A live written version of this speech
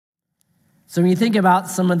So when you think about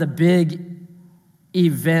some of the big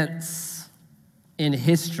events in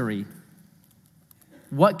history,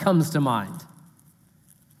 what comes to mind?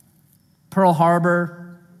 Pearl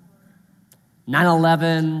Harbor,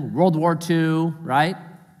 9/11, World War II, right?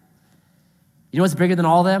 You know what's bigger than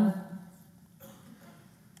all of them?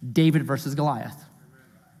 David versus Goliath.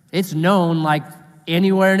 It's known like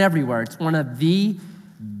anywhere and everywhere. It's one of the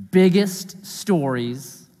biggest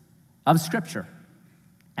stories of Scripture.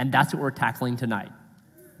 And that's what we're tackling tonight.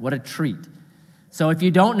 What a treat. So if you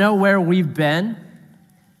don't know where we've been,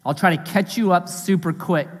 I'll try to catch you up super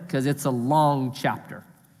quick because it's a long chapter.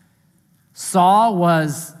 Saul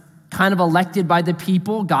was kind of elected by the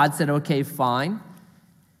people. God said, okay, fine.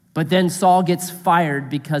 But then Saul gets fired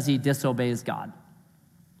because he disobeys God.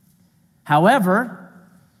 However,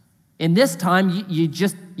 in this time, you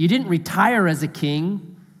didn't retire as a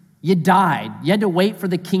king. You died. You had to wait for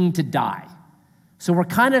the king to die. So we're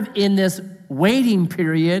kind of in this waiting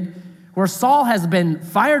period where Saul has been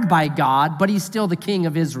fired by God, but he's still the king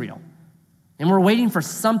of Israel. And we're waiting for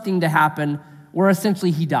something to happen where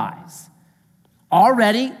essentially he dies.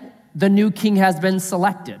 Already, the new king has been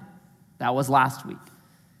selected. That was last week.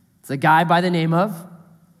 It's a guy by the name of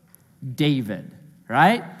David,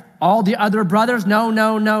 right? All the other brothers, no.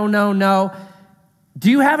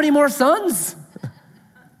 Do you have any more sons?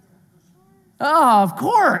 Oh, of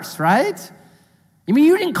course, right? You mean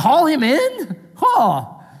you didn't call him in?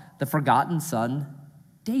 Oh, the forgotten son,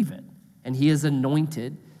 David. And he is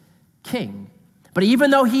anointed king. But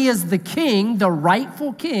even though he is the king, the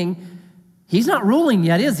rightful king, he's not ruling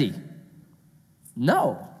yet, is he?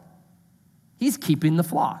 No. He's keeping the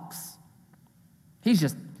flocks. He's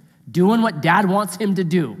just doing what dad wants him to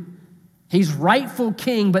do. He's rightful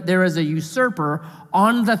king, but there is a usurper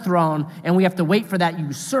on the throne, and we have to wait for that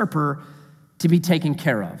usurper to be taken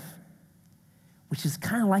care of. Which is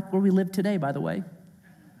kind of like where we live today, by the way.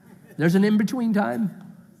 There's an in-between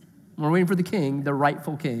time. We're waiting for the king, the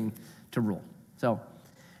rightful king, to rule. So,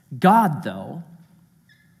 God, though,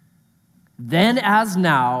 then as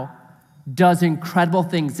now, does incredible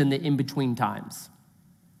things in the in-between times.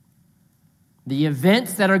 The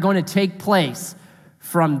events that are going to take place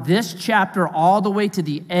from this chapter all the way to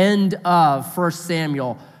the end of 1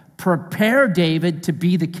 Samuel prepare David to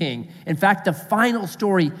be the king. In fact, the final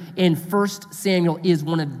story in 1 Samuel is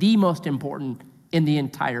one of the most important in the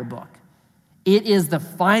entire book. It is the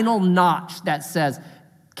final notch that says,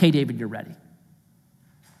 okay, David, you're ready.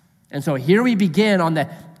 And so here we begin on the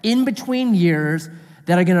in-between years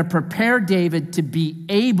that are going to prepare David to be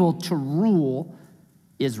able to rule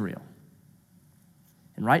Israel.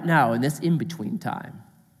 And right now, in this in-between time,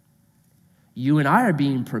 you and I are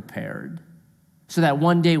being prepared so that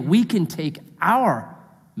one day we can take our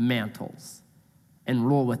mantles and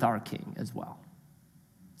rule with our king as well.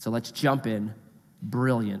 So let's jump in.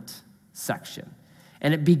 Brilliant section.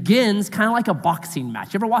 And it begins kind of like a boxing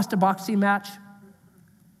match. You ever watched a boxing match?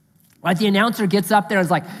 Like the announcer gets up there and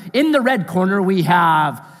is like, in the red corner, we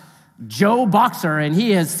have Joe Boxer, and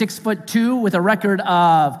he is 6'2" with a record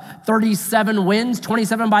of 37 wins,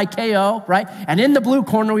 27 by KO, right? And in the blue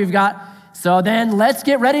corner, we've got, so then let's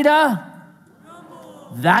get ready to,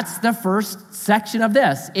 that's the first section of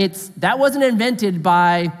this. That wasn't invented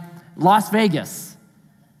by Las Vegas.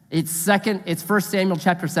 It's 1 Samuel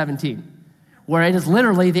chapter 17, where it is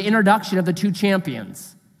literally the introduction of the two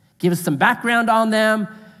champions. Give us some background on them,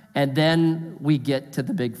 and then we get to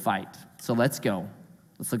the big fight. So let's go.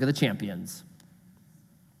 Let's look at the champions.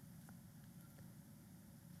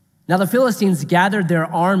 Now the Philistines gathered their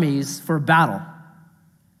armies for battle,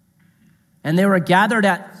 and they were gathered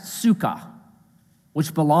at Sukkah,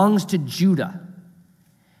 which belongs to Judah,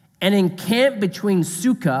 and encamped between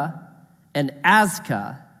Sukkah and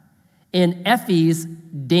Azekah in Ephes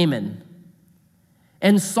Dammim.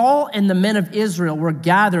 And Saul and the men of Israel were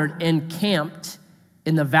gathered and camped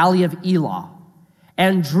in the valley of Elah,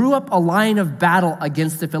 and drew up a line of battle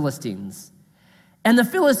against the Philistines. And the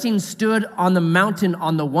Philistines stood on the mountain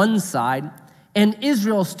on the one side, and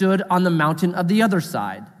Israel stood on the mountain of the other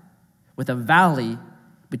side, with a valley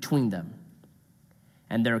between them.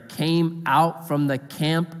 And there came out from the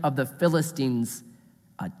camp of the Philistines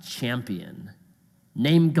a champion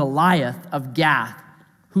named Goliath of Gath,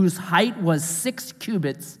 whose height was 6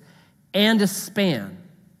 cubits and a span.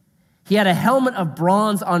 He had a helmet of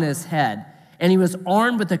bronze on his head, and he was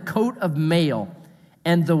armed with a coat of mail,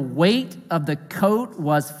 and the weight of the coat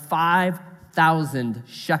was 5,000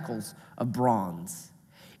 shekels of bronze.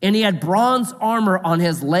 And he had bronze armor on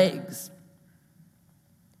his legs,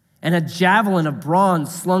 and a javelin of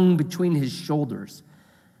bronze slung between his shoulders.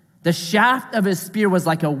 The shaft of his spear was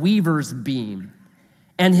like a weaver's beam,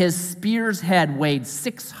 and his spear's head weighed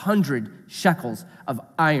 600 shekels of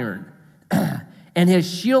iron. And his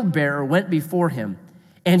shield bearer went before him,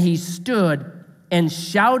 and he stood and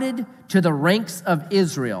shouted to the ranks of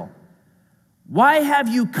Israel, "Why have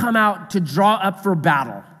you come out to draw up for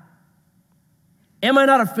battle? Am I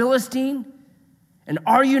not a Philistine? And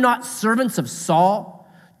are you not servants of Saul?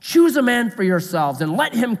 Choose a man for yourselves and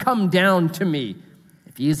let him come down to me.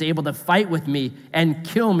 If he is able to fight with me and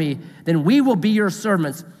kill me, then we will be your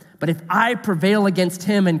servants. But if I prevail against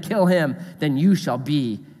him and kill him, then you shall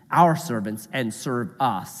be our servants and serve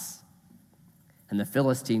us." And the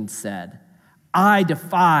Philistines said, "I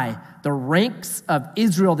defy the ranks of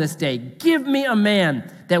Israel this day. Give me a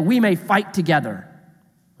man that we may fight together."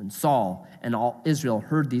 When Saul and all Israel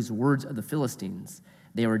heard these words of the Philistines,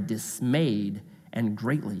 they were dismayed and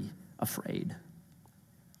greatly afraid.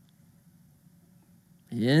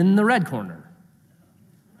 In the red corner.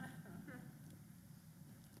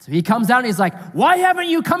 So he comes out and he's like, "Why haven't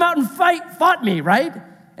you come out and fought me," right?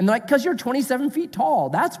 And they're like, "Because you're 27 feet tall,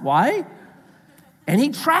 that's why." And he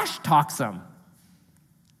trash talks them.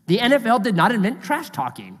 The NFL did not invent trash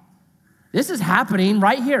talking. This is happening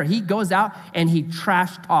right here. He goes out and he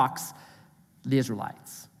trash talks the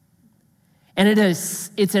Israelites. And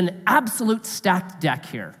it's an absolute stacked deck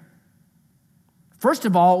here. First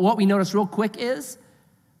of all, what we notice real quick is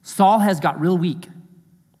Saul has got real weak.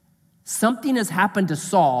 Something has happened to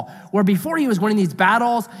Saul where before he was winning these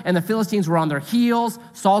battles and the Philistines were on their heels,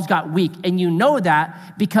 Saul's got weak. And you know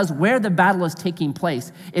that because where the battle is taking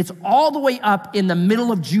place, it's all the way up in the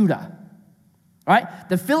middle of Judah, right?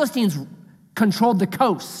 The Philistines controlled the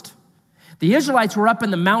coast. The Israelites were up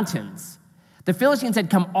in the mountains. The Philistines had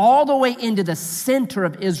come all the way into the center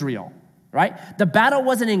of Israel, right? The battle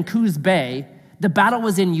wasn't in Coos Bay. The battle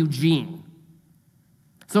was in Eugene.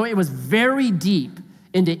 So it was very deep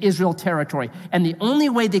into Israel territory. And the only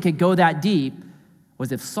way they could go that deep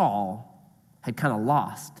was if Saul had kind of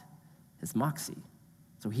lost his moxie.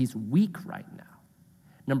 So he's weak right now.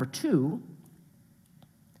 Number two,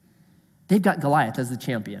 they've got Goliath as the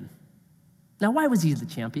champion. Now, why was he the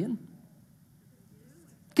champion?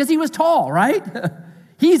 Because he was tall, right?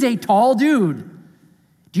 He's a tall dude.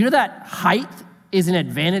 Do you know that height is an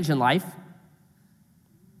advantage in life?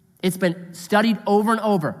 It's been studied over and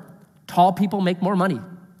over. Tall people make more money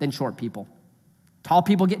than short people. Tall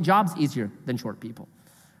people get jobs easier than short people.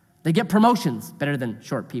 They get promotions better than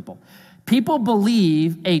short people. People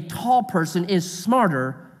believe a tall person is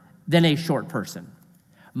smarter than a short person.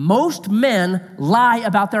 Most men lie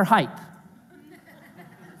about their height.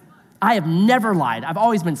 I have never lied. I've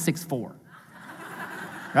always been 6'4",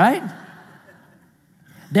 right?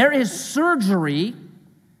 There is surgery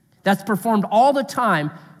that's performed all the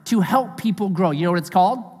time to help people grow. You know what it's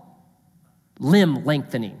called? Limb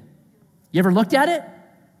lengthening. You ever looked at it?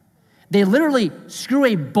 They literally screw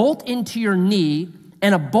a bolt into your knee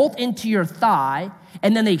and a bolt into your thigh,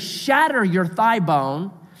 and then they shatter your thigh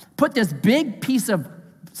bone, put this big piece of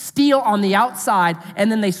steel on the outside,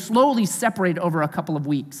 and then they slowly separate over a couple of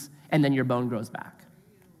weeks, and then your bone grows back.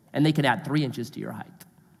 And they can add 3 inches to your height.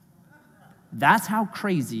 That's how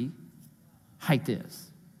crazy height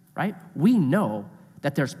is, right? We know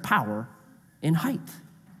that there's power in height.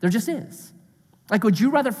 There just is. Like, would you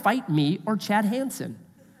rather fight me or Chad Hansen?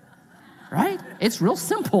 Right? It's real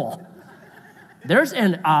simple. There's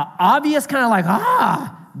an obvious kind of like,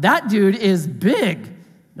 that dude is big.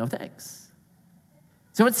 No thanks.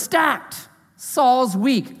 So it's stacked. Saul's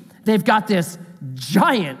weak. They've got this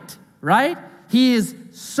giant, right? He is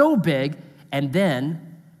so big. And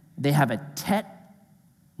then they have a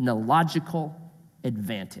technological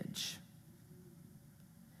advantage.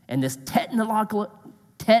 And this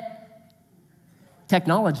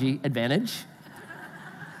technology advantage,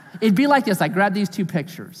 it'd be like this. I grabbed these two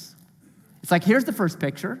pictures. It's like, here's the first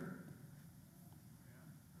picture.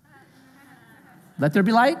 Let there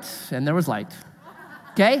be light, and there was light.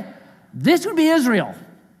 Okay? This would be Israel.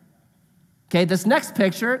 Okay, this next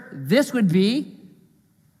picture, this would be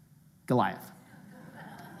Goliath.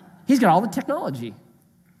 He's got all the technology.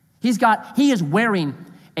 He is wearing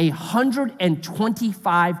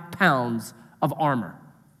 125 pounds of armor.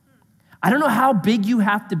 I don't know how big you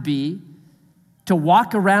have to be to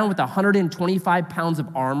walk around with 125 pounds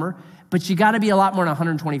of armor, but you got to be a lot more than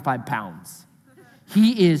 125 pounds.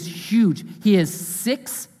 He is huge. He is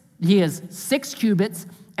 6 cubits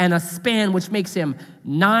and a span, which makes him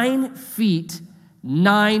 9 feet,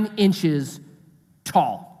 9 inches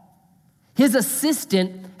tall. His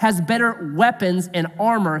assistant has better weapons and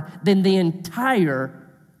armor than the entire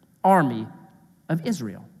army of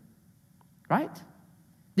Israel, right?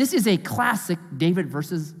 This is a classic David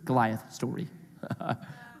versus Goliath story.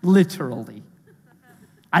 Literally.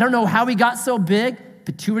 I don't know how he got so big,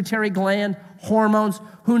 pituitary gland, hormones,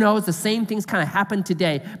 who knows? The same things kind of happen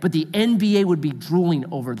today, but the NBA would be drooling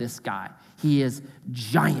over this guy. He is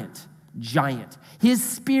giant. His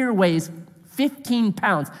spear weighs 15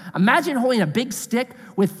 pounds. Imagine holding a big stick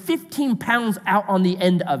with 15 pounds out on the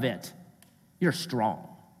end of it. You're strong.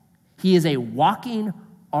 He is a walking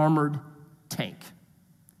armored tank.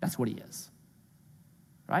 That's what he is,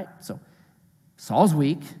 right? So Saul's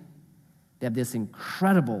weak. They have this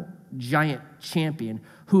incredible giant champion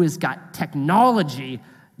who has got technology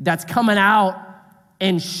that's coming out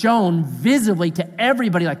and shown visibly to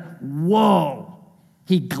everybody like, whoa,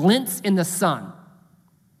 he glints in the sun.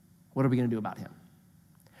 What are we going to do about him?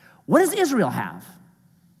 What does Israel have?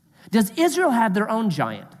 Does Israel have their own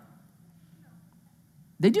giant?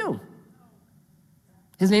 They do.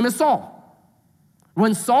 His name is Saul.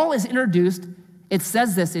 When Saul is introduced, it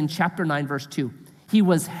says this in chapter 9, verse 2. He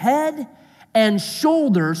was head and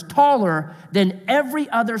shoulders taller than every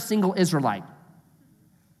other single Israelite.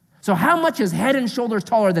 So how much is head and shoulders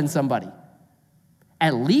taller than somebody?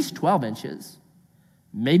 At least 12 inches,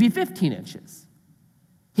 maybe 15 inches.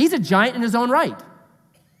 He's a giant in his own right.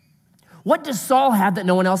 What does Saul have that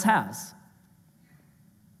no one else has?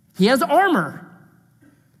 He has armor.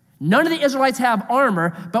 None of the Israelites have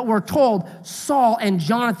armor, but we're told Saul and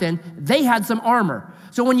Jonathan, they had some armor.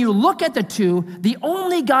 So when you look at the two, the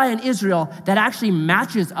only guy in Israel that actually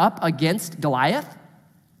matches up against Goliath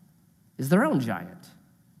is their own giant.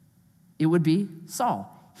 It would be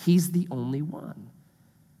Saul. He's the only one.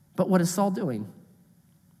 But what is Saul doing?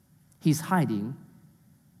 He's hiding,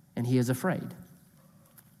 and he is afraid.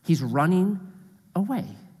 He's running away.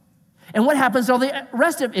 And what happens to all the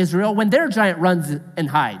rest of Israel when their giant runs and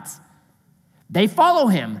hides? They follow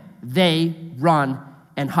him. They run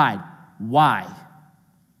and hide. Why?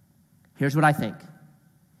 Here's what I think.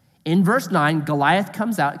 In verse 9, Goliath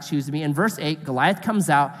comes out, in verse 8, Goliath comes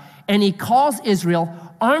out, and he calls Israel,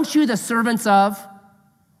 aren't you the servants of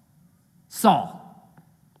Saul?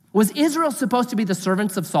 Was Israel supposed to be the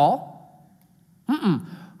servants of Saul?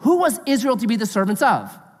 Who was Israel to be the servants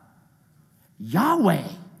of? Yahweh.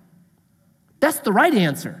 That's the right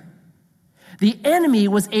answer. The enemy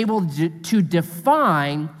was able to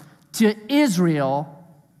define to Israel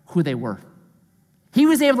who they were. He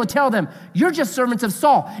was able to tell them, you're just servants of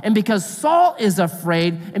Saul. And because Saul is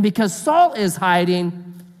afraid, and because Saul is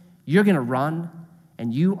hiding, you're going to run,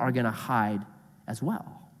 and you are going to hide as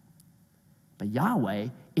well. But Yahweh,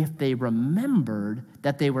 if they remembered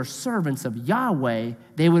that they were servants of Yahweh,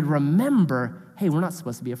 they would remember, hey, we're not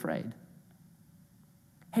supposed to be afraid.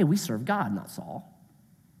 Hey, we serve God, not Saul.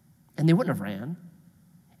 And they wouldn't have ran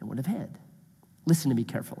and wouldn't have hid. Listen to me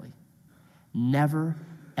carefully. Never,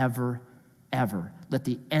 ever, ever let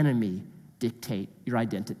the enemy dictate your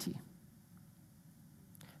identity.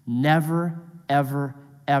 Never, ever,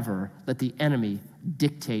 ever let the enemy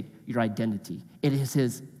dictate your identity. It is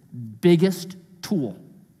his biggest tool.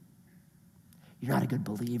 You're not a good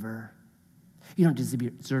believer. You don't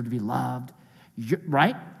deserve to be loved.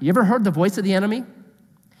 Right? You ever heard the voice of the enemy?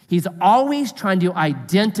 He's always trying to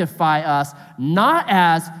identify us not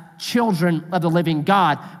as children of the living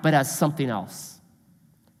God, but as something else.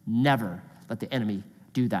 Never let the enemy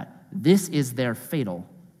do that. This is their fatal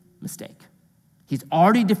mistake. He's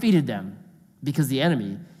already defeated them because the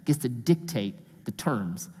enemy gets to dictate the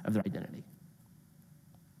terms of their identity.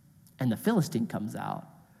 And the Philistine comes out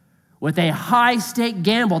with a high-stake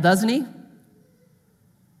gamble, doesn't he?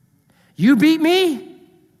 You beat me,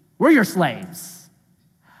 we're your slaves.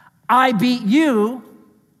 I beat you,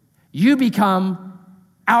 you become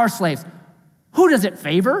our slaves. Who does it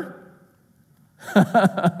favor?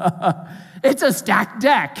 It's a stacked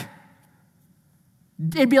deck.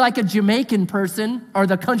 It'd be like a Jamaican person or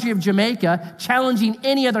the country of Jamaica challenging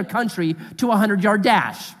any other country to a 100-yard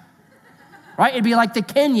dash, right? It'd be like the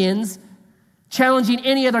Kenyans challenging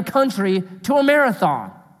any other country to a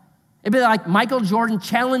marathon. It'd be like Michael Jordan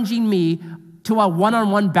challenging me to a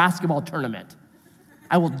one-on-one basketball tournament.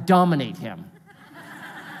 I will dominate him.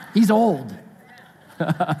 He's old.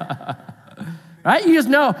 Right? You just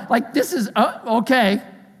know, like, this is, okay,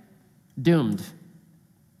 doomed.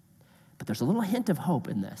 But there's a little hint of hope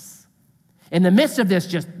in this. In the midst of this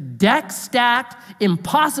just deck-stacked,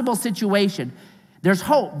 impossible situation, there's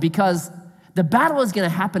hope because the battle is going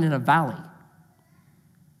to happen in a valley.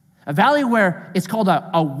 A valley where it's called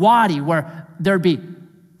a wadi, where there'd be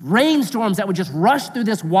rainstorms that would just rush through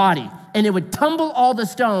this wadi, and it would tumble all the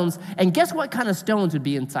stones, and guess what kind of stones would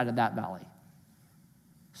be inside of that valley?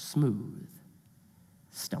 Smooth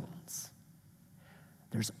stones.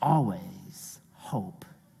 There's always hope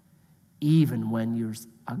even when there's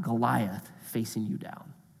a Goliath facing you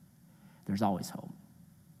down, there's always hope.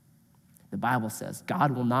 The Bible says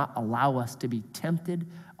God will not allow us to be tempted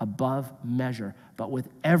above measure, but with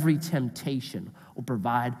every temptation will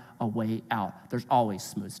provide a way out. There's always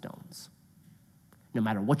smooth stones. No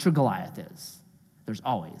matter what your Goliath is, there's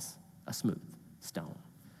always a smooth stone.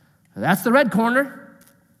 That's the red corner.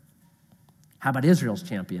 How about Israel's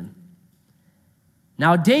champion?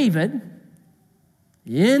 Now David,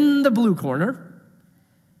 in the blue corner,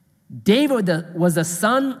 David was the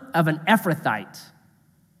son of an Ephrathite,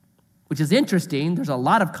 which is interesting. There's a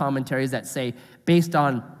lot of commentaries that say, based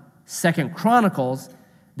on 2 Chronicles,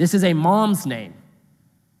 this is a mom's name.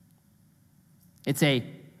 It's a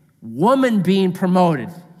woman being promoted.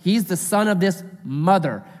 He's the son of this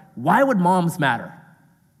mother. Why would moms matter?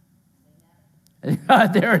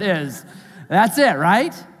 There it is. That's it,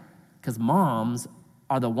 right? Because moms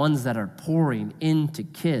are the ones that are pouring into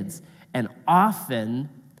kids. And often,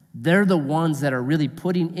 they're the ones that are really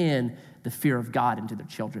putting in the fear of God into their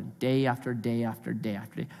children day after day after day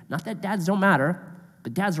after day. Not that dads don't matter,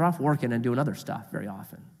 but dads are off working and doing other stuff very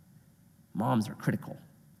often. Moms are critical.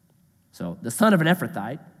 So the son of an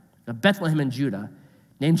Ephrathite of Bethlehem in Judah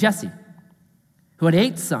named Jesse, who had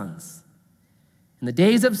 8 sons. In the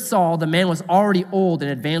days of Saul, the man was already old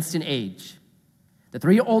and advanced in age. The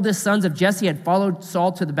 3 oldest sons of Jesse had followed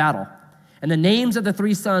Saul to the battle. And the names of the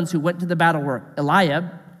 3 sons who went to the battle were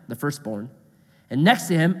Eliab, the firstborn, and next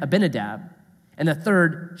to him, Abinadab, and the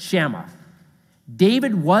third, Shammah.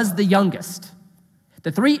 David was the youngest.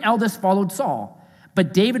 The 3 eldest followed Saul,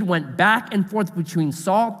 but David went back and forth between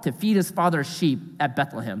Saul to feed his father's sheep at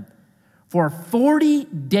Bethlehem. For 40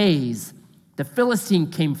 days, the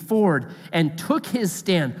Philistine came forward and took his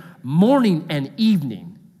stand morning and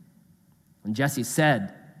evening. When Jesse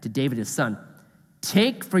said to David his son,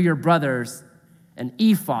 "Take for your brothers an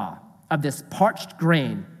ephah of this parched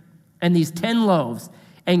grain and these 10 loaves,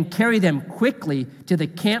 and carry them quickly to the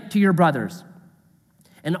camp to your brothers.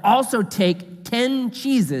 And also take 10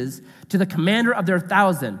 cheeses to the commander of their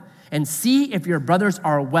 1,000, and see if your brothers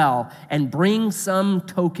are well, and bring some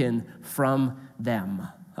token from them."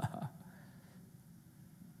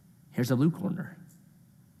 Here's a blue corner.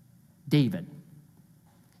 David.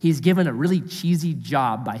 He's given a really cheesy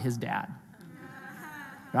job by his dad.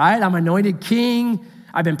 Right? I'm anointed king.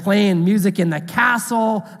 I've been playing music in the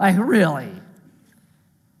castle. Like, really?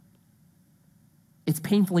 It's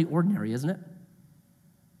painfully ordinary, isn't it?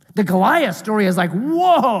 The Goliath story is like,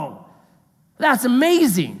 whoa, that's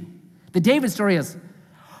amazing. The David story is,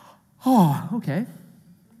 oh, okay.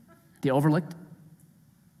 The overlooked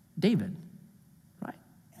David, right?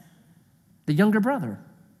 The younger brother.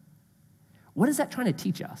 What is that trying to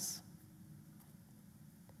teach us?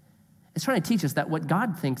 It's trying to teach us that what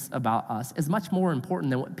God thinks about us is much more important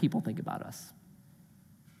than what people think about us.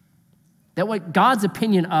 That what God's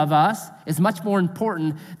opinion of us is much more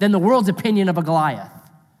important than the world's opinion of a Goliath.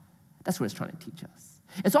 That's what it's trying to teach us.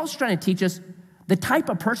 It's also trying to teach us the type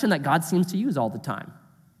of person that God seems to use all the time.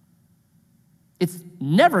 It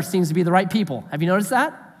never seems to be the right people. Have you noticed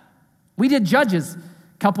that? We did Judges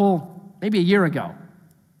maybe a year ago.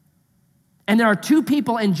 And there are 2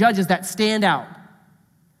 people in Judges that stand out.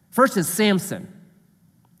 First is Samson.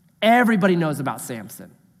 Everybody knows about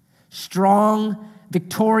Samson. Strong,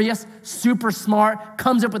 victorious, super smart,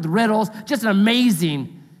 comes up with riddles, just an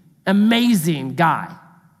amazing, amazing guy.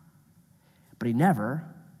 But he never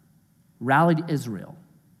rallied Israel,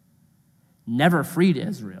 never freed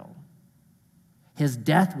Israel. His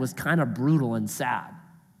death was kind of brutal and sad.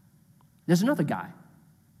 There's another guy,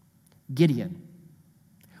 Gideon.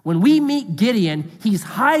 When we meet Gideon, he's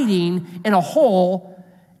hiding in a hole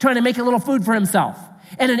trying to make a little food for himself.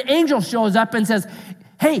 And an angel shows up and says,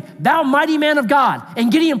 "Hey, thou mighty man of God."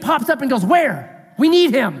 And Gideon pops up and goes, "Where? We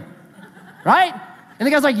need him." Right? And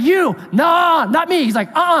the guy's like, "You? No, not me." He's like,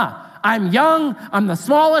 I'm young, I'm the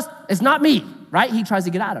smallest, it's not me. Right? He tries to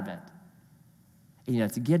get out of it. And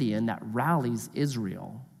it's Gideon that rallies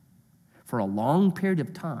Israel for a long period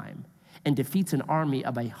of time and defeats an army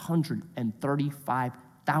of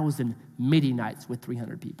 135,000 Midianites with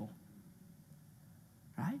 300 people.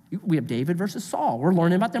 Right? We have David versus Saul. We're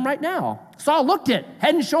learning about them right now. Saul looked it,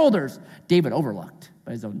 head and shoulders. David overlooked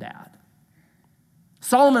by his own dad.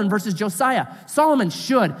 Solomon versus Josiah. Solomon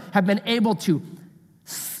should have been able to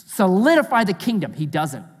solidify the kingdom. He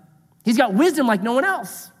doesn't. He's got wisdom like no one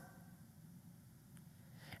else.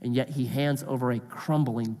 And yet he hands over a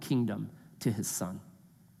crumbling kingdom to his son.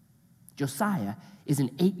 Josiah is an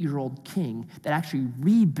 8-year-old king that actually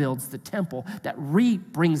rebuilds the temple, that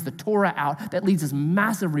brings the Torah out, that leads this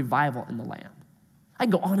massive revival in the land. I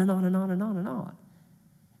can go on and on and on and on and on.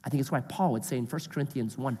 I think it's why Paul would say in 1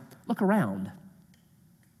 Corinthians 1, look around.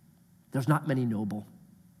 There's not many noble.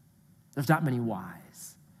 There's not many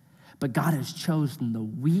wise. But God has chosen the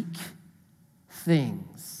weak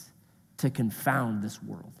things to confound this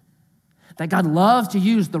world. That God loves to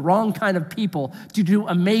use the wrong kind of people to do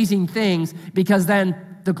amazing things because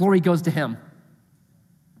then the glory goes to him.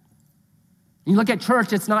 You look at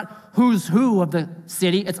church, it's not who's who of the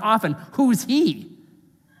city, it's often who's he.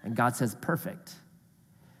 And God says, perfect,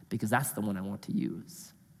 because that's the one I want to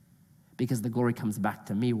use. Because the glory comes back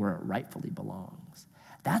to me where it rightfully belongs.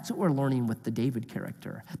 That's what we're learning with the David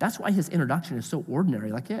character. That's why his introduction is so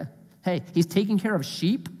ordinary. Like, yeah, hey, he's taking care of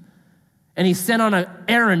sheep, and he's sent on an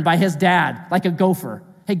errand by his dad, like a gopher.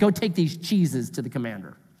 Hey, go take these cheeses to the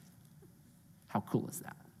commander. How cool is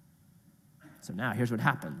that? So now here's what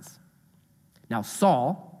happens. Now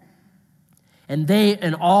Saul and they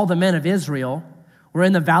and all the men of Israel were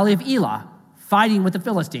in the valley of Elah fighting with the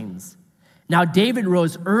Philistines. Now David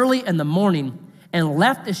rose early in the morning and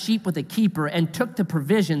left the sheep with the keeper and took the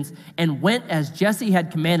provisions and went as Jesse had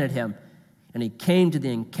commanded him. And he came to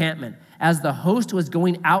the encampment as the host was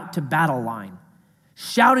going out to battle line,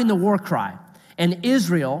 shouting the war cry. And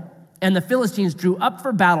Israel and the Philistines drew up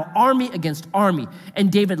for battle, army against army. And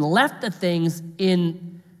David left the things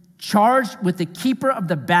in charge with the keeper of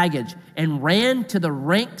the baggage and ran to the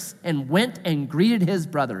ranks and went and greeted his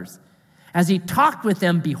brothers. As he talked with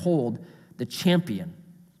them, behold, the champion,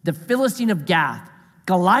 the Philistine of Gath,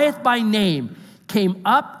 Goliath by name, came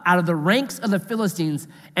up out of the ranks of the Philistines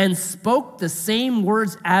and spoke the same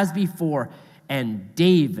words as before, and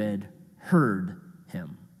David heard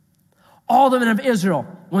him. All the men of Israel,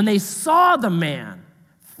 when they saw the man,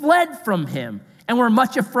 fled from him and were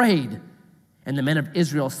much afraid. And the men of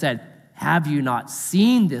Israel said, have you not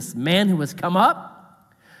seen this man who has come up?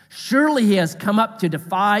 Surely he has come up to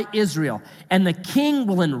defy Israel, and the king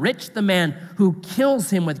will enrich the man who kills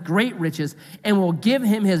him with great riches and will give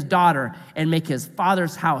him his daughter and make his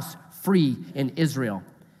father's house free in Israel.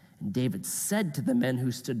 And David said to the men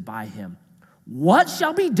who stood by him, what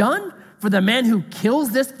shall be done for the man who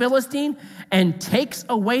kills this Philistine and takes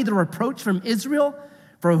away the reproach from Israel?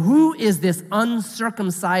 For who is this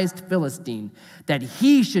uncircumcised Philistine that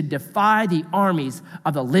he should defy the armies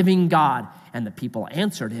of the living God? And the people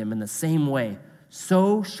answered him in the same way,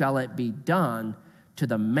 so shall it be done to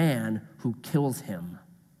the man who kills him.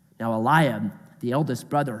 Now Eliab, the eldest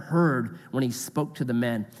brother, heard when he spoke to the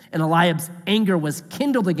men, and Eliab's anger was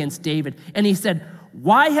kindled against David, and he said,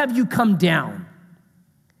 why have you come down?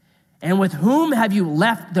 And with whom have you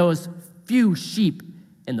left those few sheep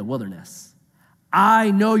in the wilderness?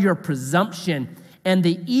 I know your presumption and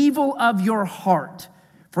the evil of your heart,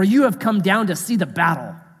 for you have come down to see the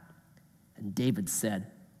battle. And David said,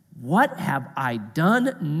 what have I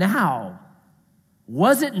done now?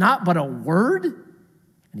 Was it not but a word?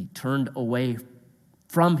 And he turned away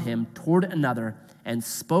from him toward another and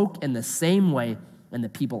spoke in the same way, and the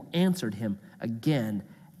people answered him again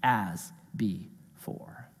as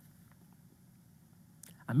before.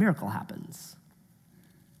 A miracle happens.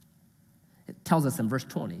 It tells us in verse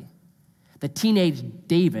 20, the teenage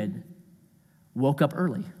David woke up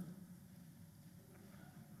early.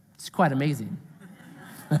 It's quite amazing.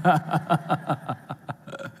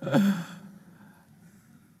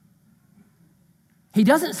 He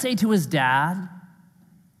doesn't say to his dad,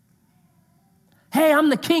 hey, I'm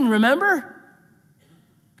the king, remember?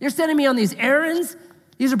 You're sending me on these errands.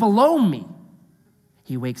 These are below me.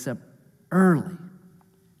 He wakes up early,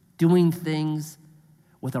 doing things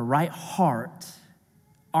with a right heart,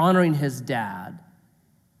 honoring his dad,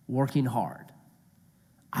 working hard.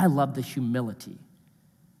 I love the humility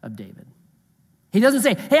of David. He doesn't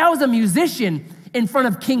say, hey, I was a musician in front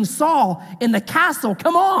of King Saul in the castle.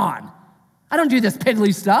 Come on. I don't do this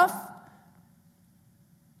piddly stuff.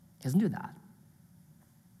 He doesn't do that.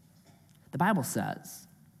 The Bible says,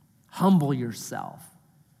 humble yourself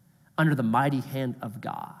under the mighty hand of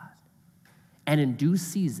God, and in due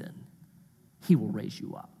season, he will raise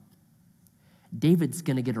you up. David's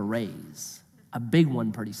going to get a raise, a big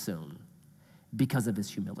one pretty soon, because of his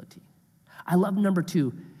humility. I love number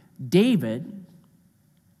 2, David,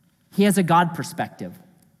 he has a God perspective.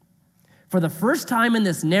 For the first time in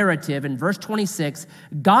this narrative, in verse 26,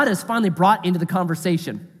 God is finally brought into the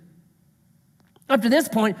conversation. Up to this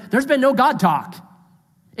point, there's been no God talk.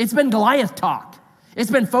 It's been Goliath talk.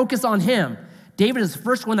 It's been focused on him. David is the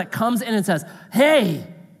first one that comes in and says, hey,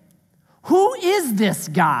 who is this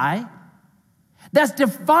guy that's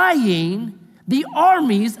defying the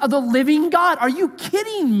armies of the living God? Are you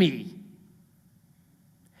kidding me?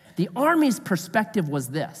 The army's perspective was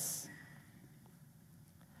this.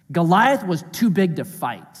 Goliath was too big to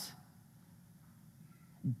fight.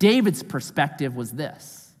 David's perspective was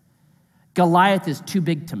this: Goliath is too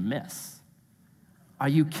big to miss. Are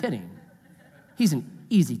you kidding? He's an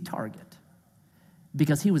easy target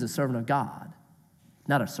because he was a servant of God,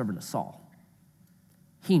 not a servant of Saul.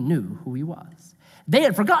 He knew who he was. They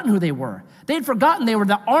had forgotten who they were. They had forgotten they were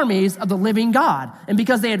the armies of the living God. And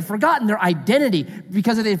because they had forgotten their identity,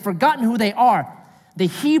 because they had forgotten who they are, the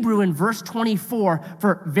Hebrew in verse 24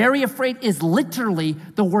 for very afraid is literally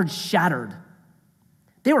the word shattered.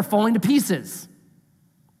 They were falling to pieces.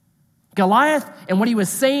 Goliath and what he was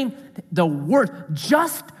saying,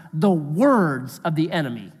 just the words of the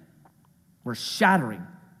enemy were shattering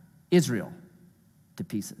Israel to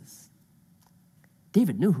pieces.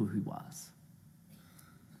 David knew who he was.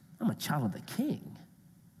 I'm a child of the king.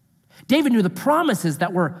 David knew the promises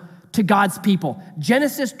that were to God's people.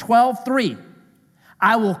 Genesis 12:3.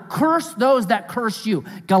 I will curse those that curse you.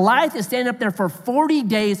 Goliath is standing up there for 40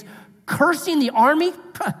 days cursing the army.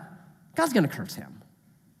 God's going to curse him.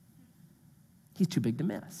 He's too big to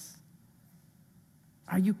miss.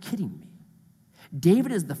 Are you kidding me?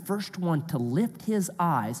 David is the first one to lift his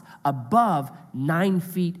eyes above 9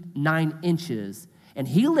 feet 9 inches, and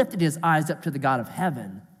he lifted his eyes up to the God of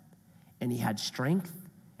heaven, and he had strength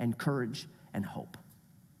and courage and hope.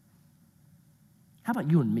 How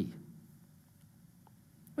about you and me?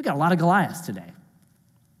 We got a lot of Goliaths today,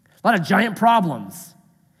 a lot of giant problems,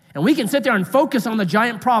 and we can sit there and focus on the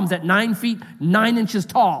giant problems at 9 feet 9 inches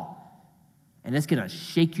tall, and it's going to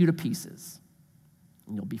shake you to pieces,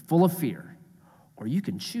 and you'll be full of fear. Or you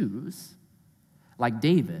can choose, like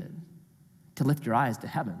David, to lift your eyes to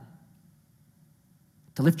heaven,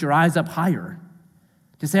 to lift your eyes up higher,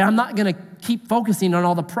 to say, I'm not going to keep focusing on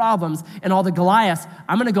all the problems and all the Goliaths.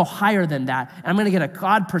 I'm going to go higher than that, and I'm going to get a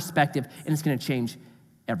God perspective, and it's going to change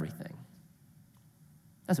everything.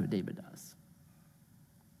 That's what David does.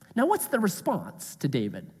 Now, what's the response to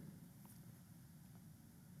David?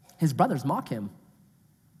 His brothers mock him.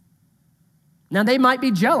 Now, they might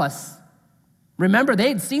be jealous. Remember, they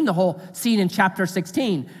had seen the whole scene in chapter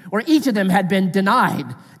 16 where each of them had been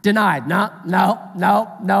denied.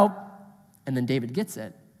 No. And then David gets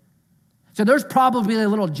it. So there's probably a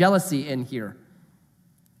little jealousy in here.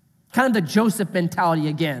 Kind of the Joseph mentality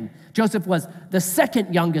again. Joseph was the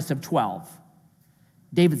second youngest of 12.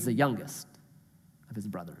 David's the youngest of his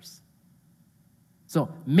brothers. So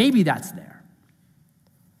maybe that's there.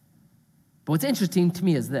 But what's interesting to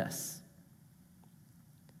me is this.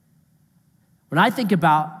 When I think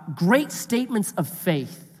about great statements of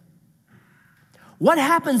faith, what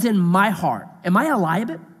happens in my heart? Am I a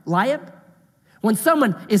Eliab? When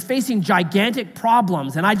someone is facing gigantic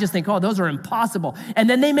problems and I just think, oh, those are impossible, and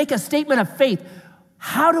then they make a statement of faith,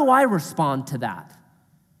 how do I respond to that?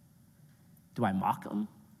 Do I mock them?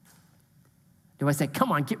 Do I say,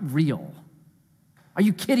 come on, get real? Are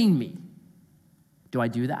you kidding me? Do I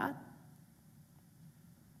do that?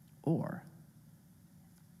 Or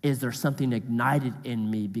is there something ignited in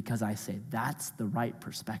me because I say, that's the right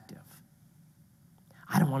perspective?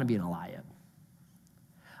 I don't want to be an Eliab.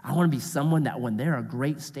 I want to be someone that when there are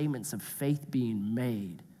great statements of faith being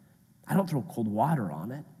made, I don't throw cold water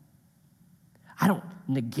on it. I don't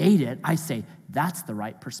negate it. I say, that's the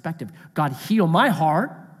right perspective. God, heal my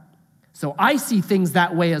heart so I see things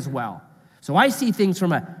that way as well. So I see things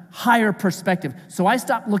from a higher perspective. So I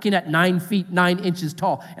stop looking at 9 feet 9 inches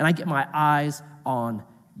tall and I get my eyes on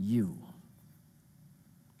you.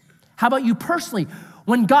 How about you personally?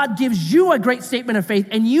 When God gives you a great statement of faith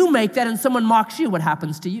and you make that and someone mocks you, what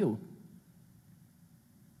happens to you?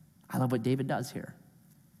 I love what David does here.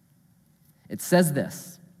 It says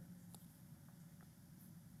this.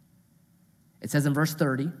 It says in verse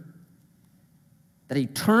 30 that he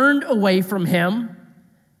turned away from him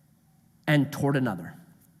and toward another.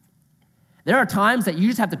 There are times that you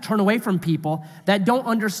just have to turn away from people that don't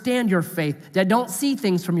understand your faith, that don't see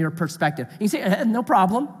things from your perspective. And you say, no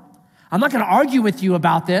problem. I'm not going to argue with you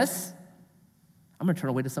about this. I'm going to turn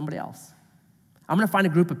away to somebody else. I'm going to find a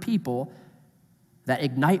group of people that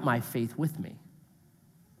ignite my faith with me.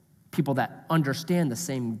 People that understand the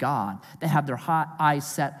same God, that have their eyes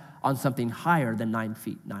set on something higher than 9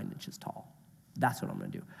 feet 9 inches tall. That's what I'm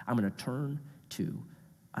going to do. I'm going to turn to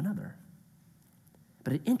another.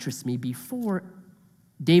 But it interests me, before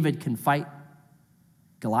David can fight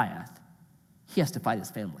Goliath, he has to fight his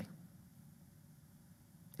family.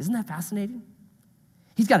 Isn't that fascinating?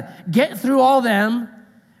 He's got to get through all them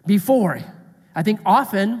before. I think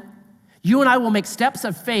often you and I will make steps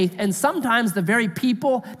of faith, and sometimes the very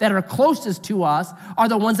people that are closest to us are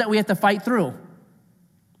the ones that we have to fight through.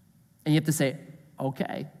 And you have to say,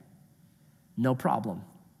 okay, no problem.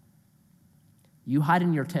 You hide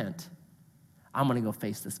in your tent. I'm going to go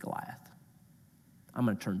face this Goliath. I'm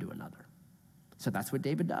going to turn to another. So that's what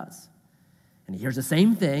David does. And he hears the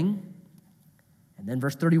same thing. And then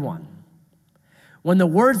verse 31. When the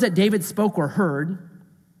words that David spoke were heard,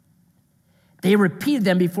 they repeated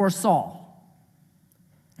them before Saul.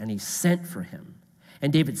 And he sent for him.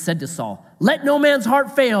 And David said to Saul, let no man's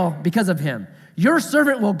heart fail because of him. Your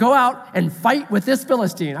servant will go out and fight with this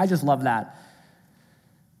Philistine. I just love that.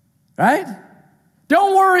 Right?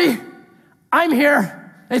 Don't worry. I'm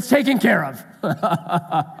here. It's taken care of.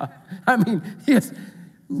 I mean,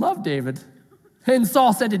 love David. And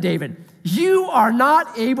Saul said to David, you are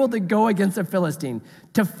not able to go against a Philistine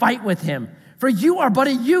to fight with him, for you are but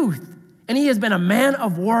a youth, and he has been a man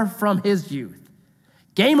of war from his youth.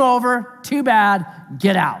 Game over, too bad,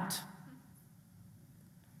 get out.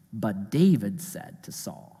 But David said to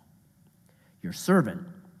Saul, your servant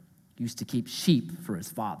used to keep sheep for his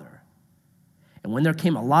father. And when there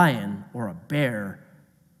came a lion or a bear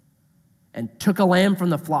and took a lamb from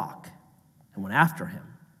the flock and went after him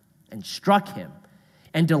and struck him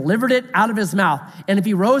and delivered it out of his mouth, and if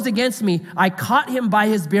he rose against me, I caught him by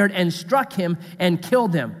his beard and struck him and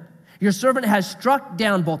killed him. Your servant has struck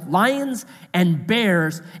down both lions and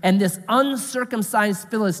bears, and this uncircumcised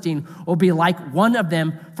Philistine will be like one of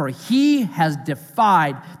them, for he has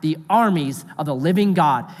defied the armies of the living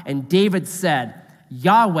God. And David said,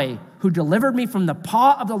 Yahweh, who delivered me from the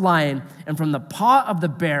paw of the lion and from the paw of the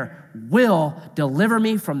bear, will deliver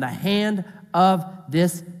me from the hand of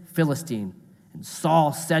this Philistine. And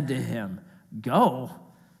Saul said to him, go,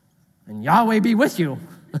 and Yahweh be with you.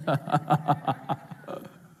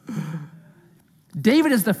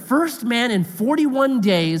 David is the first man in 41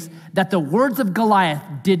 days that the words of Goliath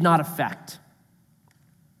did not affect.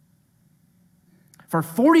 For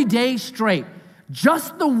 40 days straight,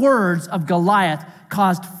 just the words of Goliath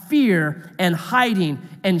caused fear and hiding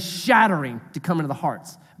and shattering to come into the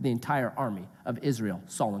hearts of the entire army of Israel,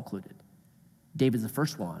 Saul included. David's the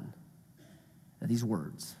first one that these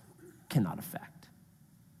words cannot affect.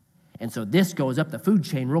 And so this goes up the food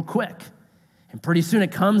chain real quick. And pretty soon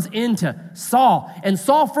it comes into Saul. And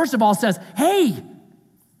Saul, first of all, says, hey,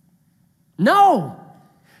 no,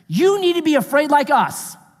 you need to be afraid like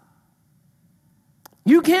us.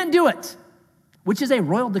 You can't do it, which is a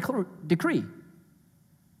royal decree.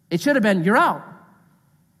 It should have been, you're out.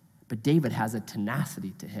 But David has a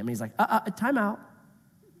tenacity to him. He's like, time out.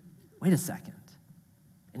 Wait a second.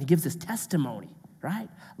 And he gives this testimony, right?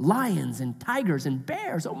 Lions and tigers and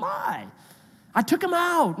bears, oh my. I took them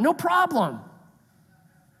out, no problem.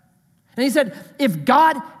 And he said, if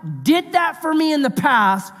God did that for me in the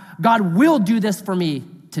past, God will do this for me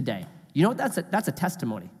today. You know what? That's a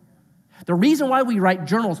testimony. The reason why we write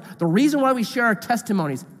journals, the reason why we share our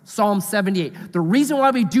testimonies, Psalm 78, the reason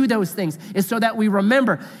why we do those things is so that we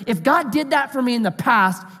remember, if God did that for me in the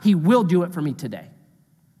past, he will do it for me today.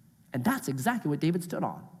 And that's exactly what David stood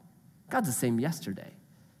on. God's the same yesterday,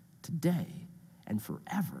 today, and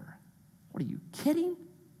forever. What are you kidding?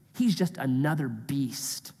 He's just another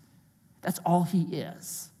beast. That's all he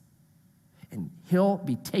is. And he'll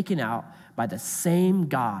be taken out by the same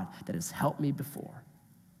God that has helped me before.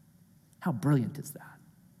 How brilliant is that?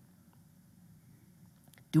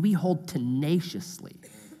 Do we hold tenaciously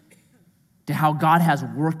to how God has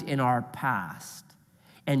worked in our past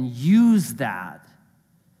and use that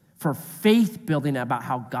for faith building about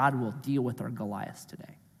how God will deal with our Goliaths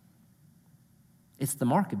today? It's the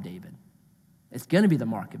mark of David. It's going to be the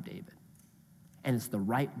mark of David. And it's the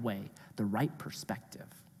right way, the right perspective,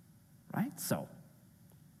 right? So,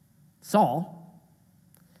 Saul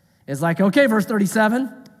is like, okay, verse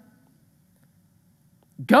 37,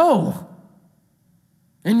 go,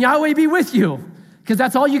 and Yahweh be with you, because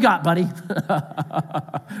that's all you got, buddy.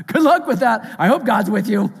 Good luck with that. I hope God's with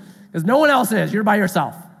you, because no one else is. You're by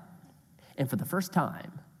yourself. And for the first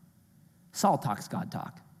time, Saul talks God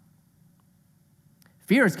talk.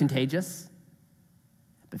 Fear is contagious,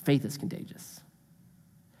 but faith is contagious.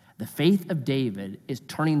 The faith of David is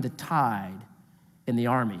turning the tide in the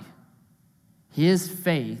army. His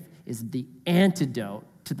faith is the antidote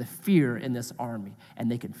to the fear in this army,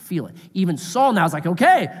 and they can feel it. Even Saul now is like,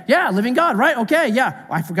 okay, yeah, living God, right? Okay, yeah,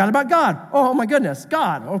 I forgot about God. Oh my goodness,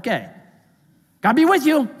 God, okay. God be with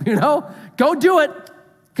you, go do it,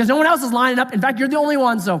 because no one else is lining up. In fact, you're the only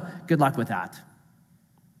one, so good luck with that.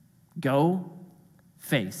 Go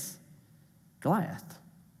face Goliath.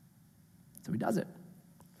 So he does it.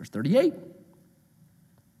 Verse 38.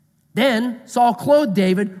 Then Saul clothed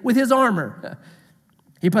David with his armor.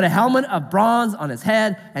 He put a helmet of bronze on his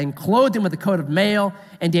head and clothed him with a coat of mail.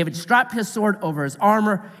 And David strapped his sword over his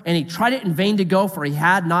armor, and he tried it in vain to go, for he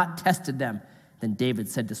had not tested them. Then David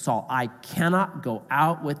said to Saul, I cannot go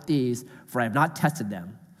out with these, for I have not tested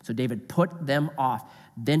them. So David put them off.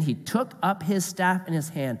 Then he took up his staff in his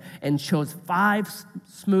hand and chose 5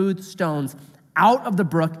 smooth stones out of the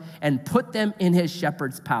brook and put them in his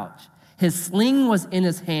shepherd's pouch. His sling was in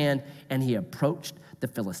his hand, and he approached the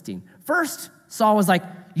Philistine. First, Saul was like,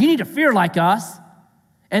 you need to fear like us.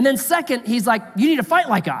 And then second, he's like, you need to fight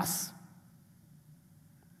like us.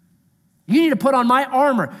 You need to put on my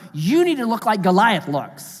armor. You need to look like Goliath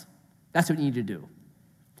looks. That's what you need to do.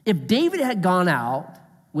 If David had gone out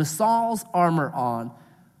with Saul's armor on,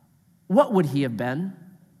 what would he have been?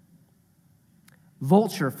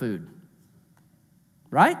 Vulture food,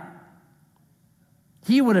 right?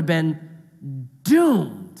 He would have been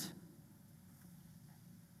doomed.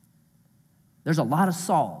 There's a lot of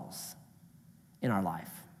Sauls in our life.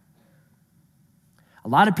 A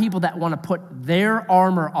lot of people that want to put their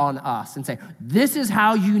armor on us and say, this is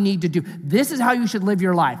how you need to do, this is how you should live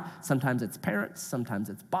your life. Sometimes it's parents, sometimes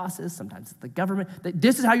it's bosses, sometimes it's the government.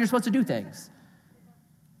 This is how you're supposed to do things.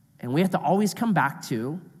 And we have to always come back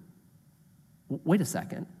to, wait a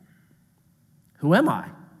second, who am I?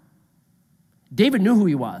 David knew who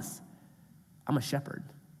he was. I'm a shepherd.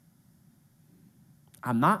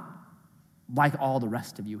 I'm not like all the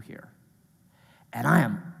rest of you here. And I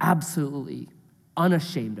am absolutely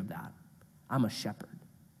unashamed of that. I'm a shepherd.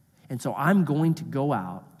 And so I'm going to go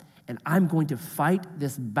out and I'm going to fight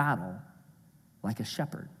this battle like a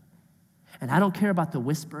shepherd. And I don't care about the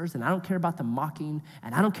whispers, and I don't care about the mocking,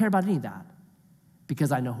 and I don't care about any of that,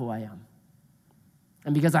 because I know who I am.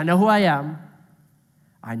 And because I know who I am,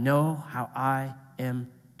 I know how I am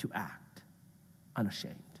to act,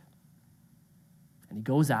 unashamed. And he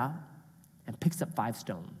goes out and picks up 5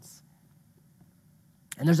 stones.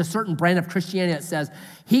 And there's a certain brand of Christianity that says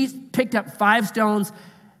he picked up 5 stones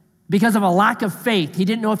because of a lack of faith. He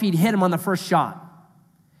didn't know if he'd hit him on the first shot,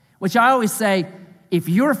 which I always say, if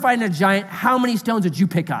you're fighting a giant, how many stones would you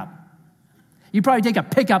pick up? You'd probably take a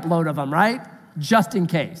pickup load of them, right? Just in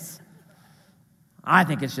case. I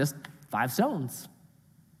think it's just 5 stones.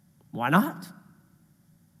 Why not?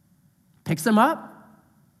 Picks them up,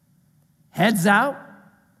 heads out,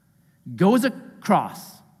 goes across,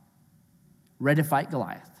 ready to fight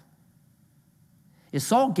Goliath. Is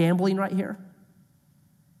Saul gambling right here?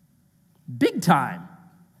 Big time.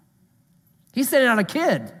 He's sending out a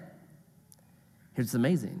kid. Here's what's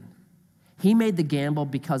amazing. He made the gamble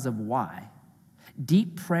because of why?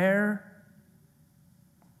 Deep prayer,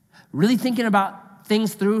 really thinking about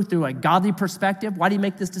things through a godly perspective. Why did he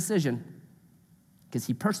make this decision? Because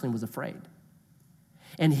he personally was afraid.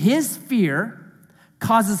 And his fear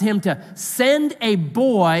causes him to send a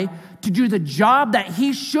boy to do the job that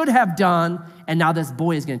he should have done, and now this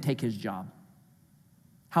boy is going to take his job.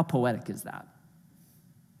 How poetic is that?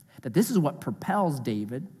 That this is what propels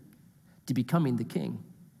David to becoming the king.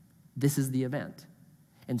 This is the event.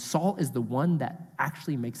 And Saul is the one that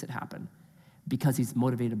actually makes it happen because he's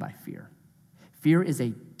motivated by fear. Fear is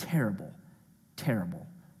a terrible, terrible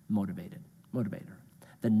motivator.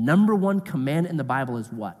 The number one command in the Bible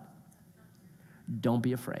is what? Don't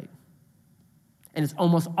be afraid. And it's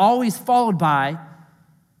almost always followed by,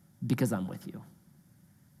 because I'm with you.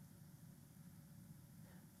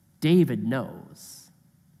 David knows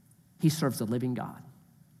he serves a living God.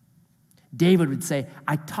 David would say,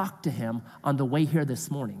 I talked to him on the way here this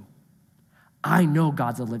morning. I know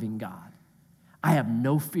God's a living God. I have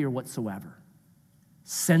no fear whatsoever.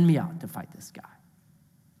 Send me out to fight this guy.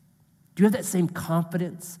 Do you have that same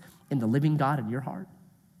confidence in the living God in your heart?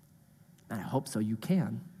 And I hope so. You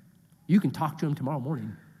can. You can talk to him tomorrow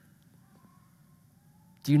morning.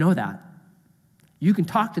 Do you know that? You can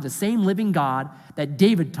talk to the same living God that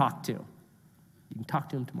David talked to. You can talk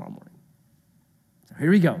to him tomorrow morning. So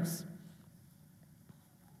here he goes.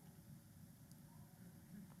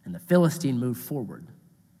 And the Philistine moved forward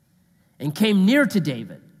and came near to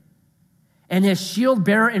David and his shield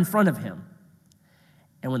bearer in front of him.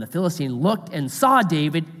 And when the Philistine looked and saw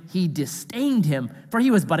David, he disdained him, for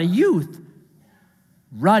he was but a youth,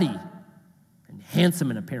 ruddy and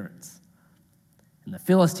handsome in appearance. And the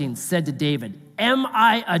Philistine said to David, am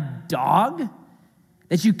I a dog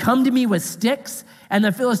that you come to me with sticks? And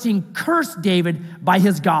the Philistine cursed David by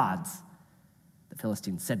his gods. The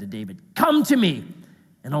Philistine said to David, come to me,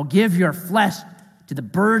 and I'll give your flesh to the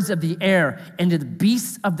birds of the air and to the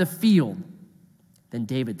beasts of the field. Then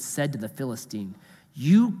David said to the Philistine,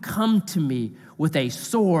 You come to me with a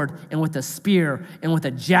sword and with a spear and with a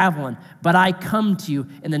javelin, but I come to you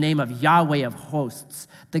in the name of Yahweh of hosts,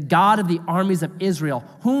 the God of the armies of Israel,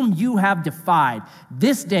 whom you have defied.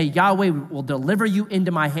 This day Yahweh will deliver you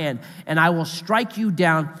into my hand, and I will strike you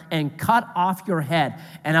down and cut off your head,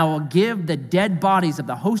 and I will give the dead bodies of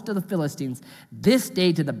the host of the Philistines this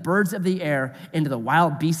day to the birds of the air and to the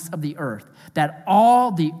wild beasts of the earth, that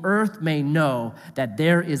all the earth may know that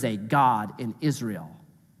there is a God in Israel,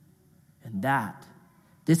 and that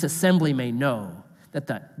this assembly may know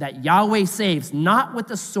that Yahweh saves not with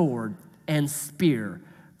the sword and spear,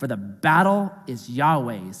 for the battle is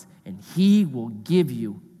Yahweh's, and he will give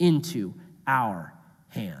you into our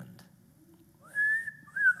hand.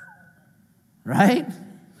 Right?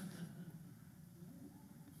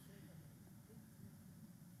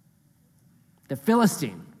 The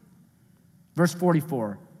Philistine, verse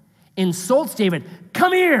 44, insults David.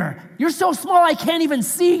 Come here. You're so small I can't even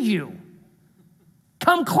see you.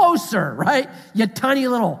 Come closer, right? You tiny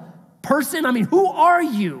little person. I mean, who are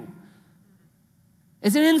you?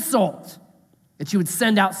 It's an insult that you would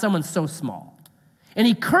send out someone so small. And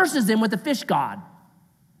he curses him with the fish god.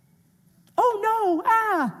 Oh no,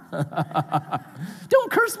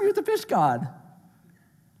 don't curse me with the fish god.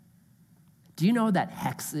 Do you know that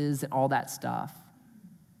hexes and all that stuff,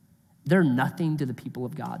 they're nothing to the people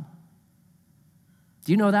of God?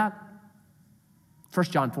 Do you know that? 1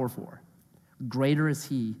 John 4:4. Greater is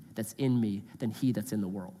he that's in me than he that's in the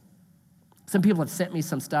world. Some people have sent me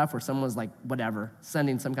some stuff where someone was like, whatever,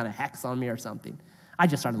 sending some kind of hex on me or something. I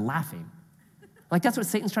just started laughing. Like, that's what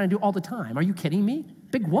Satan's trying to do all the time. Are you kidding me?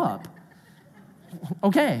 Big whoop.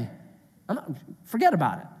 Okay, forget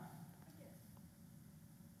about it.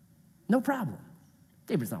 No problem.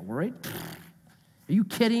 David's not worried. Are you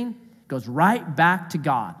kidding? Goes right back to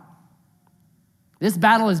God. This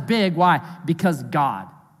battle is big. Why? Because God.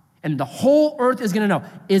 And the whole earth is going to know.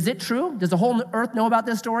 Is it true? Does the whole earth know about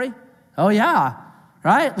this story? Oh, yeah,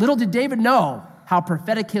 right? Little did David know how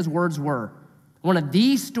prophetic his words were. One of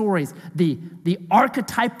these stories, the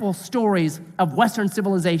archetypal stories of Western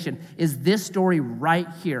civilization, is this story right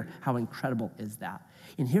here. How incredible is that?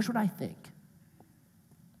 And here's what I think.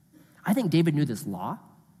 I think David knew this law.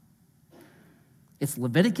 It's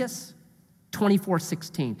Leviticus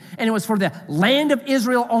 24:16. And it was for the land of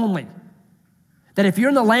Israel only. That if you're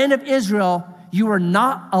in the land of Israel, you are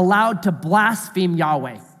not allowed to blaspheme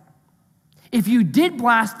Yahweh. If you did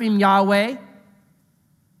blaspheme Yahweh,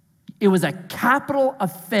 it was a capital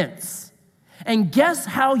offense. And guess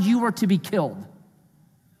how you were to be killed?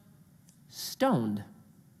 Stoned.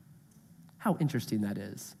 How interesting that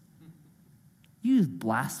is. You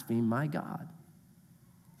blaspheme my God.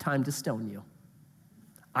 Time to stone you.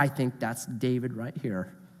 I think that's David right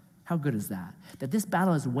here. How good is that? That this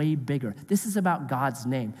battle is way bigger. This is about God's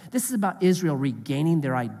name. This is about Israel regaining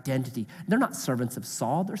their identity. They're not servants of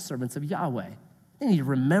Saul, they're servants of Yahweh. They need to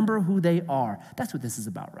remember who they are. That's what this is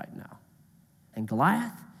about right now. And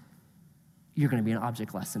Goliath, you're going to be an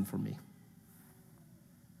object lesson for me.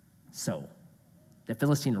 So the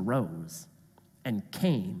Philistine arose and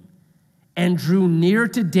came and drew near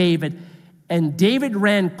to David, and David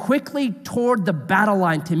ran quickly toward the battle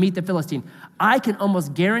line to meet the Philistine. I can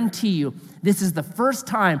almost guarantee you this is the first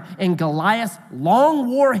time in Goliath's long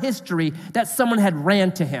war history that someone had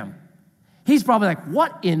ran to him. He's probably like,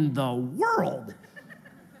 what in the world?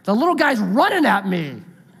 The little guy's running at me.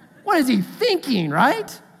 What is he thinking,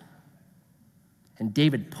 right? And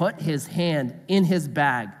David put his hand in his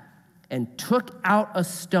bag and took out a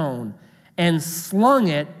stone and slung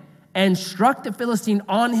it and struck the Philistine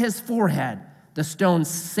on his forehead. The stone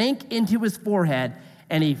sank into his forehead,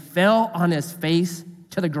 and he fell on his face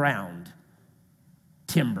to the ground.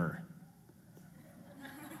 Timber.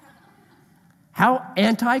 How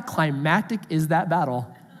anticlimactic is that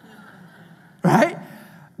battle? Right?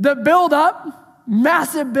 The build-up,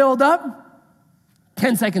 massive build-up,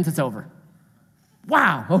 10 seconds, it's over.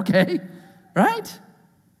 Wow, okay, right?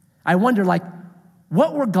 I wonder,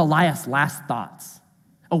 what were Goliath's last thoughts?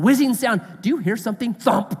 A whizzing sound. Do you hear something?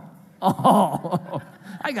 Thump. Oh,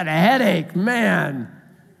 I got a headache, man.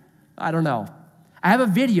 I don't know. I have a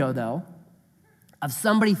video, though, of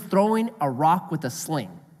somebody throwing a rock with a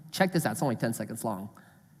sling. Check this out. It's only 10 seconds long.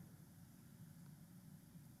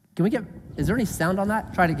 Is there any sound on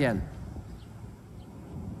that? Try it again.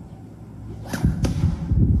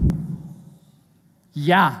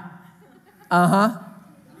 Yeah.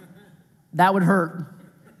 That would hurt.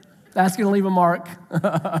 That's going to leave a mark.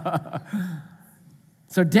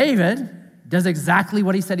 So David does exactly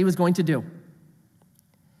what he said he was going to do.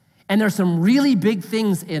 And there's some really big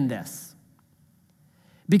things in this.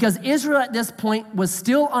 because Israel at this point was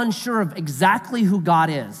still unsure of exactly who God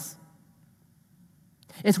is.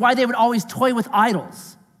 It's why they would always toy with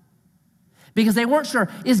idols, because they weren't sure,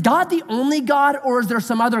 is God the only God or is there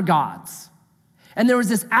some other gods? And there was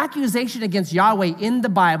this accusation against Yahweh in the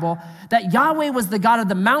Bible that Yahweh was the God of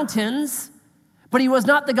the mountains, but he was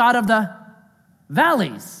not the God of the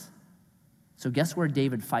valleys. So guess where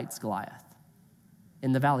David fights Goliath?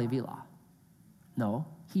 In the valley of Elah. No,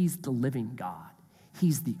 he's the living God.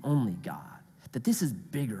 He's the only God. That this is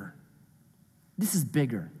bigger. This is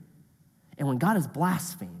bigger. And when God is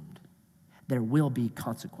blasphemed, there will be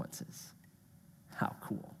consequences. How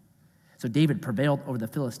cool. So David prevailed over the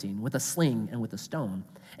Philistine with a sling and with a stone,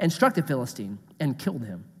 and struck the Philistine and killed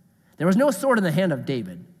him. There was no sword in the hand of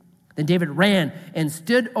David. Then David ran and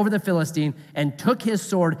stood over the Philistine and took his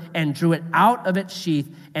sword and drew it out of its sheath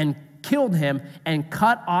and killed him and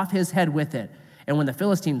cut off his head with it. And when the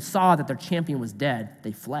Philistines saw that their champion was dead,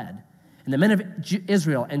 they fled. And the men of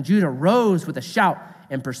Israel and Judah rose with a shout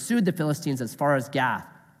and pursued the Philistines as far as Gath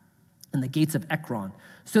and the gates of Ekron,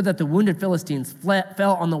 so that the wounded Philistines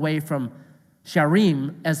fell on the way from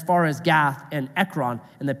Sharim as far as Gath and Ekron.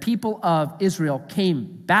 And the people of Israel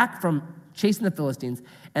came back from chasing the Philistines,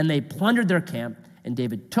 and they plundered their camp. And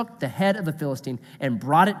David took the head of the Philistine and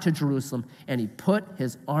brought it to Jerusalem, and he put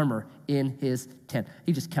his armor in his tent.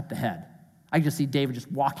 He just kept the head. I just see David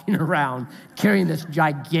just walking around carrying this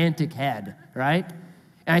gigantic head, right?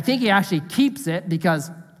 And I think he actually keeps it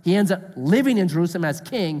because he ends up living in Jerusalem as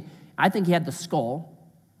king. I think he had the skull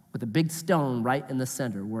with a big stone right in the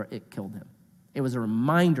center where it killed him. It was a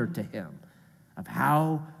reminder to him of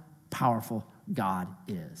how powerful God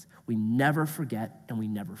is. We never forget and we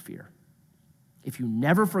never fear. If you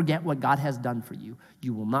never forget what God has done for you,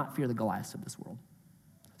 you will not fear the Goliaths of this world.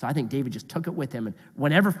 So I think David just took it with him, and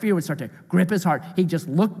whenever fear would start to grip his heart, he'd just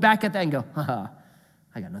look back at that and go,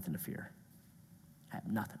 I got nothing to fear. I have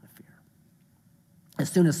nothing to fear. As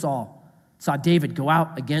soon as Saul saw David go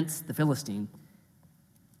out against the Philistine,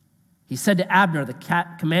 he said to Abner, the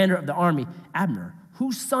commander of the army, Abner,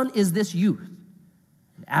 whose son is this youth?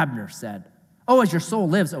 And Abner said, Oh, as your soul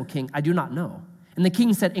lives, O king, I do not know. And the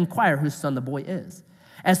king said, Inquire whose son the boy is.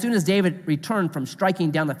 As soon as David returned from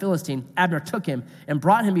striking down the Philistine, Abner took him and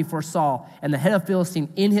brought him before Saul, and the head of the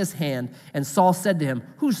Philistine in his hand. And Saul said to him,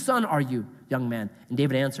 Whose son are you, young man? And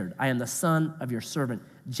David answered, I am the son of your servant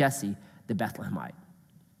Jesse the Bethlehemite.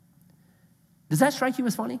 Does that strike you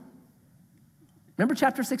as funny? Remember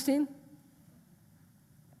chapter 16?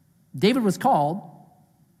 David was called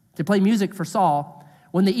to play music for Saul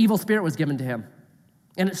when the evil spirit was given to him,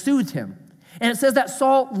 and it soothed him. And it says that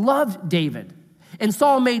Saul loved David, and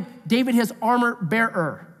Saul made David his armor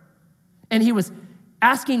bearer. And he was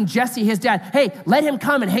asking Jesse, his dad, hey, let him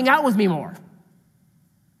come and hang out with me more.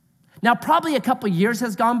 Now, probably a couple years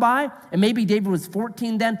has gone by, and maybe David was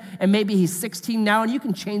 14 then, and maybe he's 16 now, and you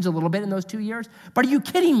can change a little bit in those 2 years. But are you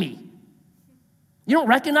kidding me? You don't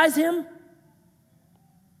recognize him?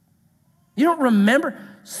 You don't remember?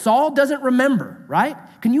 Saul doesn't remember, right?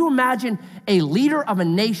 Can you imagine a leader of a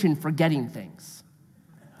nation forgetting things?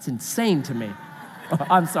 It's insane to me.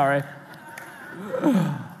 I'm sorry.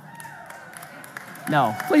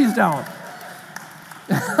 No, please don't.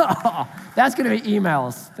 That's going to be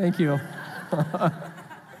emails. Thank you.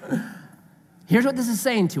 Here's what this is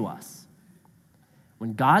saying to us.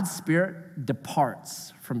 When God's Spirit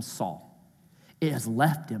departs from Saul, it has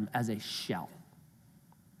left him as a shell.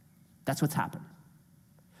 That's what's happened.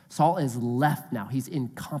 Saul is left now. He's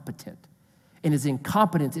incompetent. And his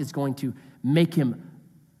incompetence is going to make him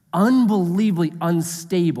unbelievably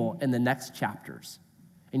unstable in the next chapters.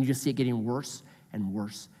 And you just see it getting worse and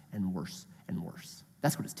worse and worse and worse.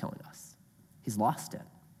 That's what it's telling us. He's lost it.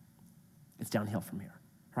 It's downhill from here,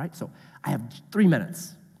 right? So I have 3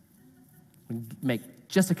 minutes. We make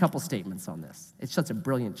just a couple statements on this. It's such a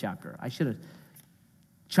brilliant chapter. I should have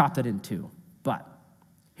chopped it in 2, but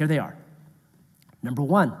here they are. Number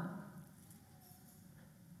 1,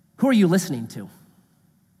 who are you listening to?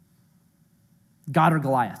 God or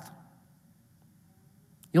Goliath?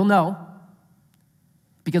 You'll know,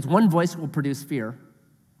 because one voice will produce fear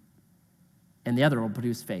and the other will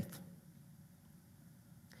produce faith.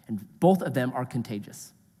 And both of them are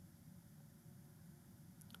contagious.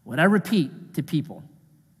 When I repeat to people,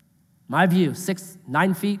 my view,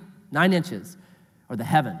 9 feet, 9 inches, or the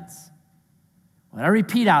heavens, what I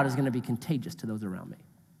repeat out is going to be contagious to those around me.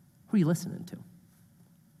 Who are you listening to?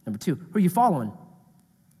 Number 2, who are you following?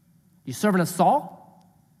 You serving a Saul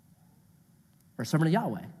or serving a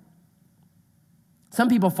Yahweh? Some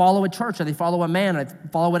people follow a church or they follow a man or they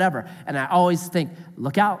follow whatever. And I always think,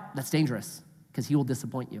 look out, that's dangerous because he will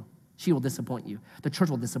disappoint you. She will disappoint you. The church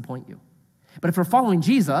will disappoint you. But if we're following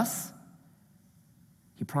Jesus,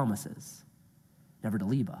 he promises never to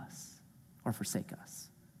leave us or forsake us.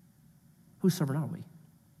 Whose servant are we?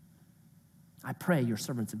 I pray you're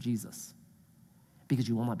servants of Jesus because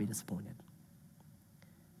you will not be disappointed.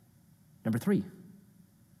 Number 3,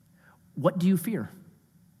 what do you fear?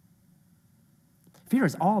 Fear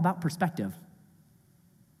is all about perspective,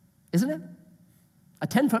 isn't it? A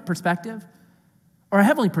 10-foot perspective or a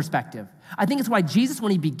heavenly perspective. I think it's why Jesus,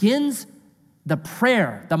 when he begins the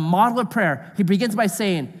prayer, the model of prayer, he begins by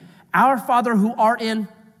saying, "Our Father who art in,"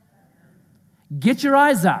 get your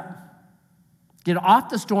eyes up. Get off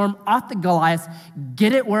the storm, off the Goliath,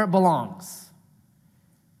 get it where it belongs.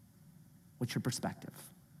 What's your perspective?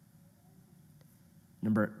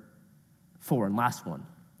 Number 4, and last one.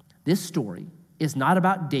 This story is not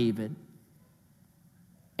about David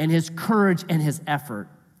and his courage and his effort.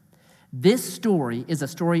 This story is a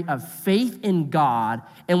story of faith in God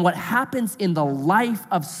and what happens in the life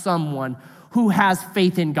of someone who has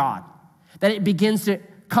faith in God. That it begins to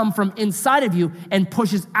come from inside of you and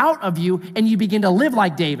pushes out of you, and you begin to live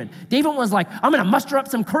like David. David was like, I'm gonna muster up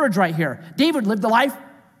some courage right here. David lived the life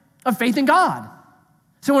of faith in God.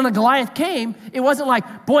 So when a Goliath came, it wasn't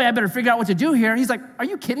like, boy, I better figure out what to do here. He's like, are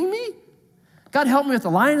you kidding me? God helped me with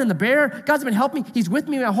the lion and the bear. God's been helping me. He's with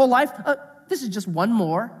me my whole life. This is just one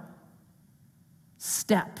more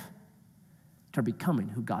step to becoming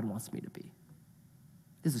who God wants me to be.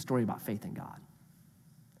 This is a story about faith in God.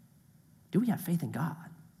 Do we have faith in God?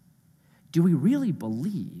 Do we really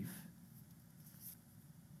believe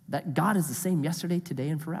that God is the same yesterday, today,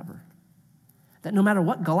 and forever? That no matter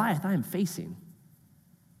what Goliath I am facing,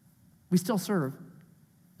 we still serve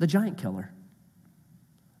the giant killer,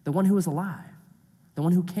 the one who is alive, the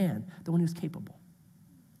one who can, the one who's capable.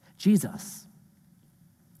 Jesus,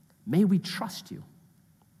 may we trust you.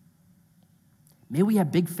 May we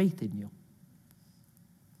have big faith in you.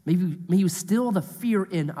 May you still the fear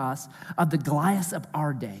in us of the Goliaths of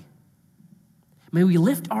our day. May we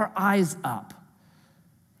lift our eyes up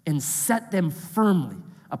and set them firmly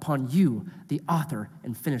upon you, the author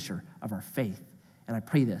and finisher of our faith. And I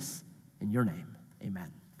pray this in your name.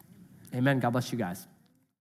 Amen. Amen. God bless you guys.